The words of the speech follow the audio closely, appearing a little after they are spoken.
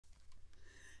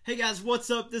Hey guys,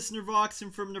 what's up? This is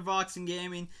Nervoxin from Nervoxin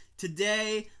Gaming.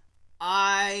 Today,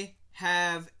 I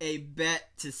have a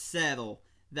bet to settle.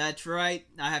 That's right,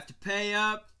 I have to pay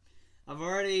up. I've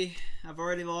already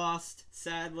lost,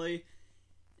 sadly.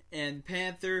 And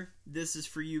Panther, this is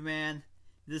for you, man.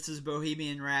 This is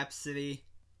Bohemian Rhapsody,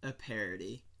 a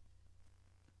parody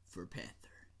for Panther.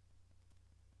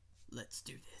 Let's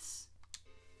do this.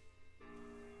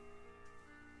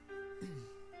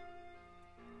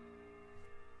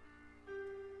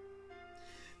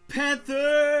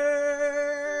 Panther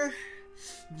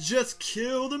just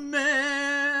killed a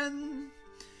man.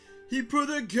 He put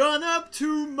a gun up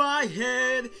to my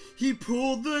head. He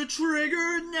pulled the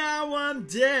trigger, now I'm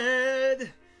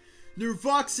dead.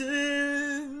 Nervoxin's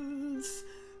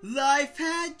life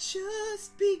had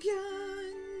just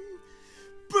begun,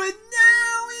 but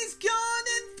now he's gone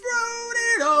and thrown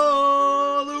it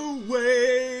all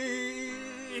away.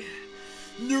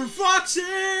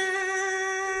 Nervoxin!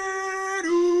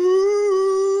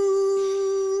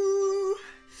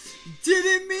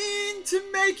 Didn't mean to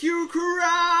make you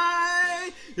cry.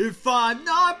 If I'm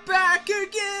not back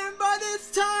again by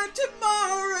this time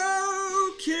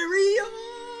tomorrow, carry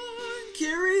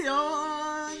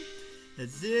on,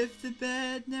 as if the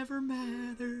bed never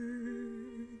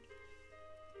mattered.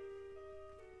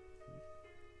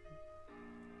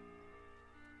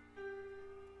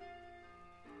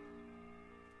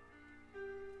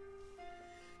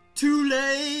 Too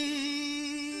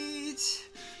late,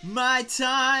 my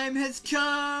time has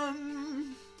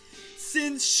come.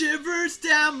 Sends shivers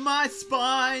down my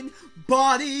spine,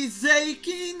 body's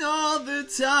aching all the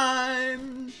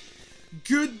time.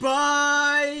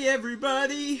 Goodbye,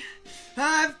 everybody,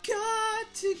 I've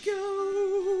got to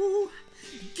go.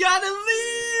 Gotta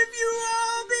leave you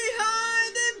all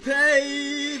behind and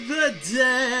pay the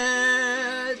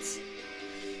debt.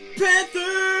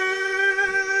 Panther!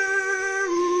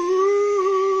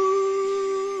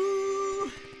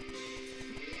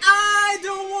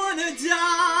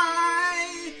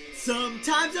 Die.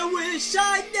 Sometimes I wish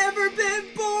I'd never been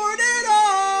born at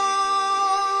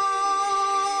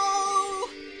all.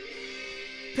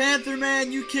 Panther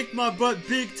man, you kicked my butt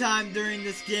big time during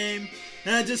this game,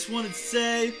 and I just wanted to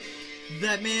say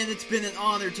that, man, it's been an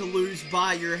honor to lose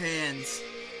by your hands.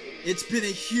 It's been a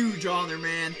huge honor,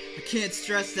 man. I can't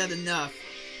stress that enough.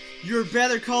 You're a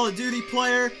better Call of Duty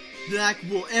player than I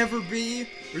will ever be,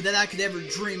 or that I could ever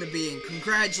dream of being.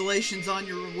 Congratulations on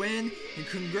your win, and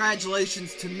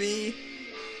congratulations to me,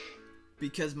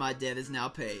 because my debt is now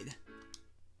paid.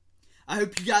 I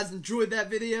hope you guys enjoyed that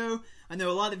video. I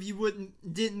know a lot of you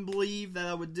didn't believe that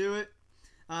I would do it,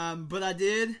 but I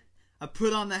did. I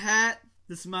put on the hat.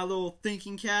 This is my little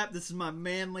thinking cap. This is my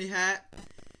manly hat.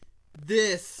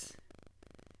 This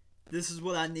is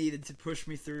what I needed to push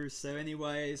me through. So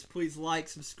anyways, please like,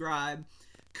 subscribe,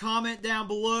 comment down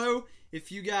below if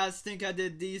you guys think I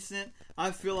did decent.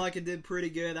 I feel like I did pretty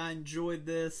good. I enjoyed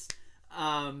this.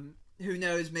 Who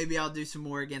knows, maybe I'll do some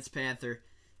more against Panther,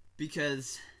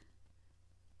 because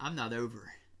I'm not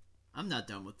over. I'm not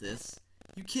done with this.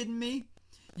 You kidding me?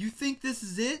 You think this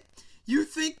is it? You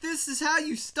think this is how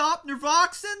you stop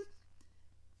Nervoxin?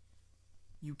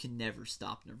 You can never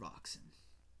stop Nervoxin.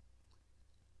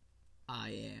 I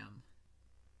am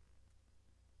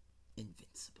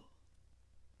invincible.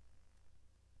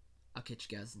 I'll catch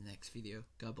you guys in the next video.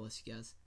 God bless you guys.